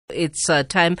It's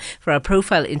time for our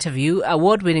profile interview.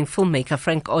 Award-winning filmmaker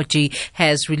Frank Orji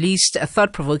has released a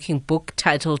thought-provoking book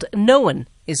titled No One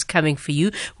is Coming for You,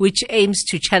 which aims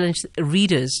to challenge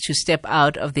readers to step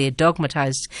out of their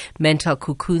dogmatized mental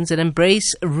cocoons and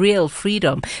embrace real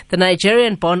freedom. The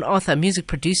Nigerian-born author, music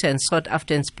producer, and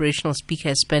sought-after inspirational speaker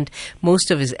has spent most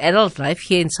of his adult life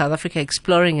here in South Africa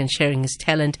exploring and sharing his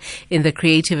talent in the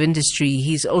creative industry.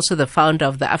 He's also the founder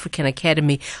of the African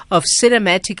Academy of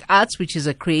Cinematic Arts, which is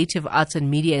a creative arts and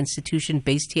media institution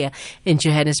based here in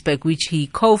Johannesburg, which he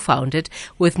co-founded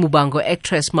with Muvhango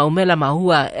actress Maumela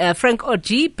Mahuwa. Frank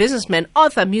Orji, businessman,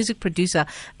 author, music producer,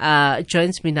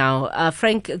 joins me now.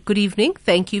 Frank, good evening.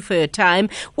 Thank you for your time.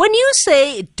 When you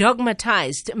say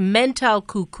dogmatized mental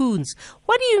cocoons,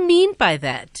 what do you mean by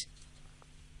that?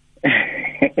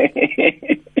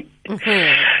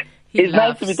 It's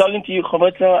nice to be talking to you,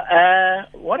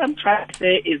 Khomoto. What I'm trying to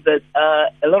say is that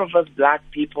a lot of us black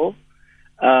people,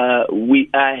 we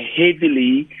are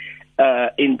heavily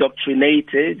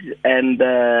indoctrinated, and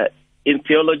in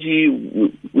theology,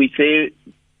 we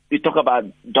talk about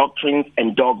doctrines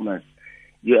and dogmas.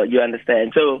 You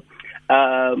understand? So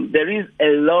there is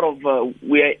a lot of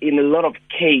we're in a lot of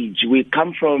cage. We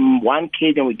come from one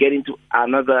cage and we get into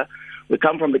another. We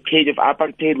come from the cage of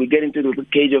apartheid. We get into the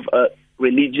cage of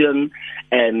religion,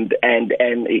 and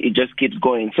it just keeps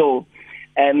going. So,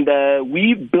 and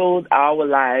we build our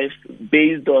life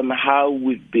based on how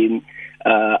we've been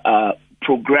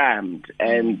programmed,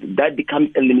 and that becomes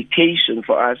a limitation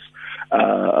for us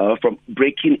from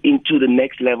breaking into the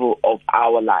next level of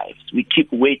our lives. We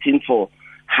keep waiting for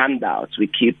handouts. We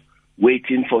keep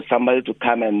waiting for somebody to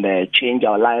come and change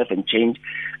our life and change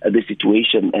the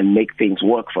situation and make things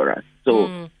work for us.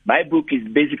 So my book is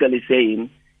basically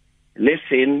saying,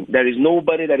 listen, there is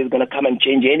nobody that is going to come and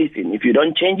change anything. If you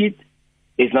don't change it,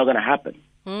 it's not going to happen.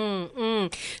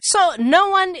 So no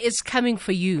one is coming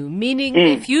for you, meaning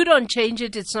if you don't change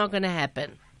it, it's not going to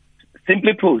happen.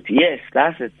 Simply put, yes,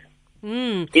 that's it.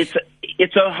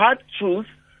 It's a hard truth,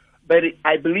 but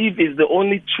I believe it's the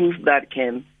only truth that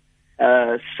can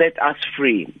set us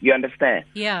free. You understand?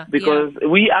 Yeah. Because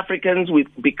we Africans, we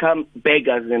become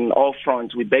beggars in all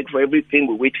fronts. We beg for everything.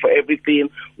 We wait for everything.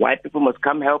 White people must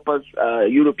come help us.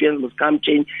 Europeans must come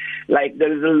change. Like,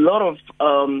 there is a lot of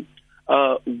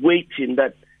waiting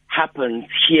that happens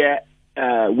here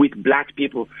with black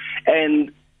people,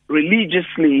 and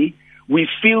religiously we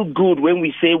feel good when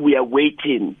we say we are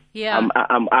waiting. Yeah.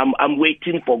 I'm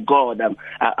waiting for God.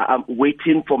 I'm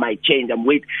waiting for my change.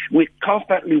 We're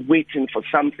constantly waiting for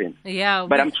something. Yeah.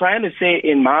 But I'm trying to say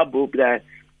in my book that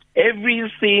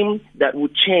everything that will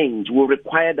change will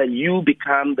require that you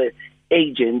become the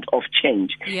agent of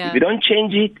change. Yeah. If you don't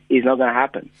change it, it's not going to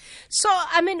happen. So,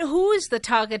 I mean, who is the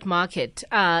target market?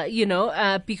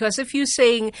 Because if you're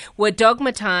saying we're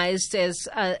dogmatized as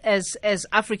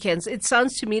Africans, it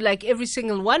sounds to me like every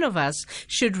single one of us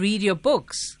should read your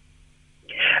books.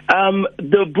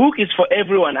 The book is for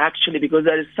everyone, actually, because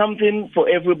there is something for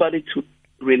everybody to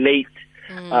relate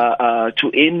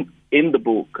to in the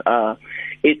book.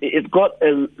 It's got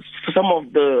some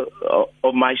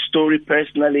of my story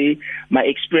personally, my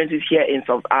experiences here in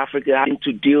South Africa, having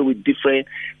to deal with different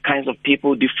kinds of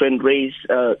people, different race,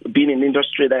 being in the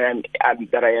industry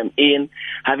that I am in,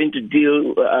 having to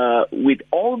deal with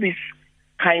all these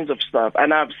kinds of stuff.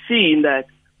 And I've seen that,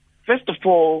 first of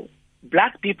all,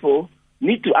 black people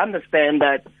need to understand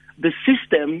that the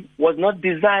system was not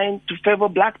designed to favor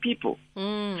black people.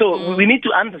 So we need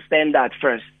to understand that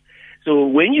first. So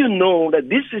when you know that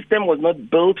this system was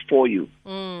not built for you,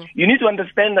 you need to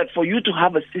understand that for you to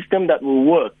have a system that will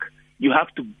work, you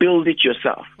have to build it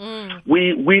yourself.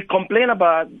 We complain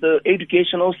about the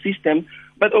educational system,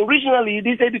 but originally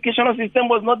this educational system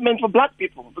was not meant for black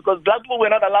people because black people were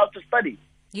not allowed to study.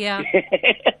 Yeah.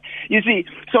 You see,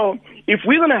 so if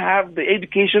we're going to have the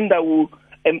education that will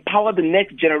empower the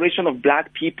next generation of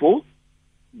black people,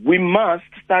 we must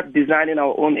start designing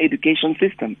our own education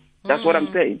system. That's what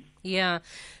I'm saying. Yeah.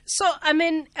 So, I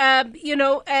mean,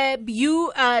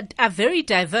 you are very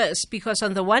diverse because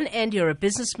on the one end, you're a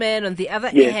businessman. On the other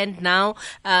hand now,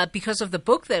 because of the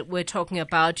book that we're talking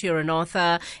about, you're an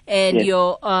author and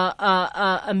you're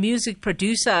a music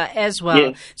producer as well.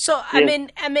 Yes. So, I mean,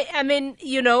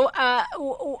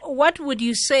 what would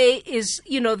you say is,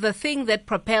 the thing that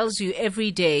propels you every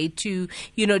day to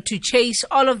chase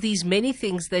all of these many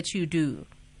things that you do?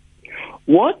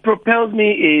 What propels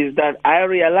me is that I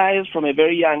realized from a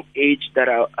very young age that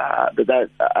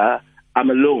I'm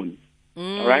alone.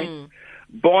 All right?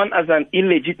 Born as an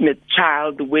illegitimate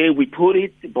child, the way we put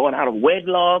it, born out of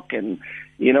wedlock, and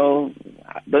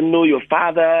don't know your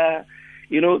father.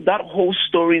 that whole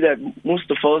story that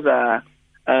most of us are,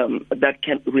 that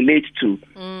can relate to.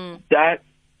 That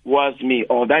was me,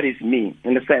 or that is me,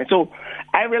 in a sense. So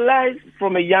I realized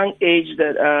from a young age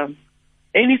that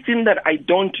anything that I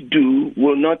don't do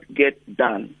will not get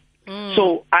done.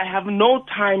 So I have no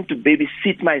time to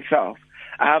babysit myself.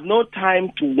 I have no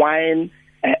time to whine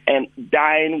and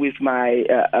dine with my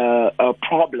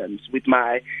problems, with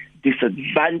my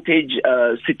disadvantaged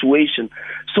situation.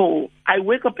 So I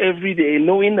wake up every day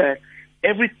knowing that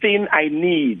everything I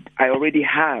need, I already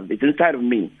have. It's inside of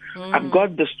me. I've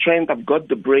got the strength, I've got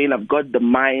the brain, I've got the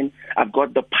mind, I've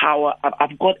got the power,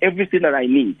 I've got everything that I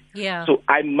need. Yeah. So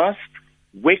I must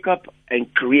wake up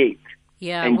and create,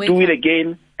 and do it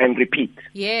again and repeat.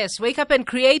 Yes, wake up and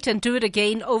create and do it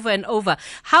again over and over.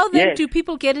 How then do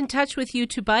people get in touch with you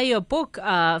to buy your book,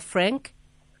 Frank?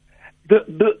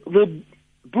 The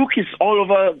book is all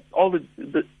over, all the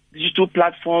digital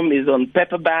platform is on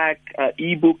paperback,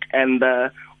 ebook, and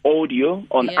audio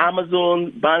on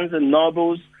Amazon, Barnes and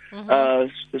Nobles,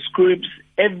 Scripps,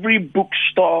 every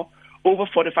bookstore, over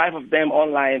 45 of them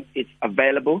online, it's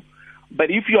available. But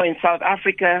if you're in South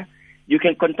Africa, you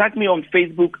can contact me on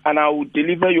Facebook, and I will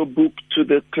deliver your book to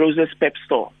the closest pep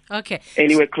store. Okay.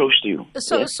 Anywhere close to you.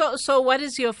 So what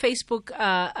is your Facebook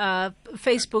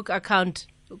account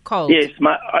called? Yes,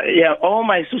 all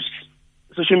my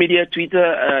social media,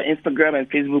 Twitter, Instagram, and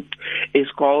Facebook is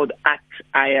called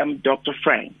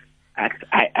 @IamDrFrank.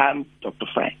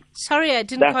 @IamDrFrank. Sorry, I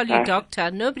didn't call you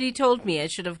doctor. Nobody told me I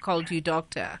should have called you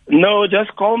doctor. No,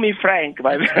 just call me Frank.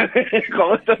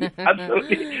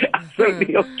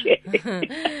 Absolutely okay.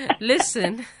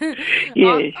 Listen,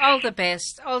 yes. all the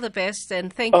best,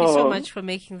 and thank you so much for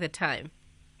making the time.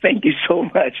 Thank you so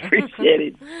much.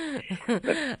 Appreciate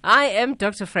it. I am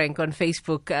Dr. Frank on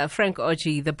Facebook. Frank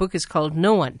Orji. The book is called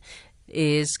No One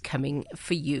Is Coming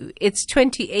For You. It's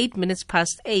 28 minutes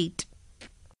past 8.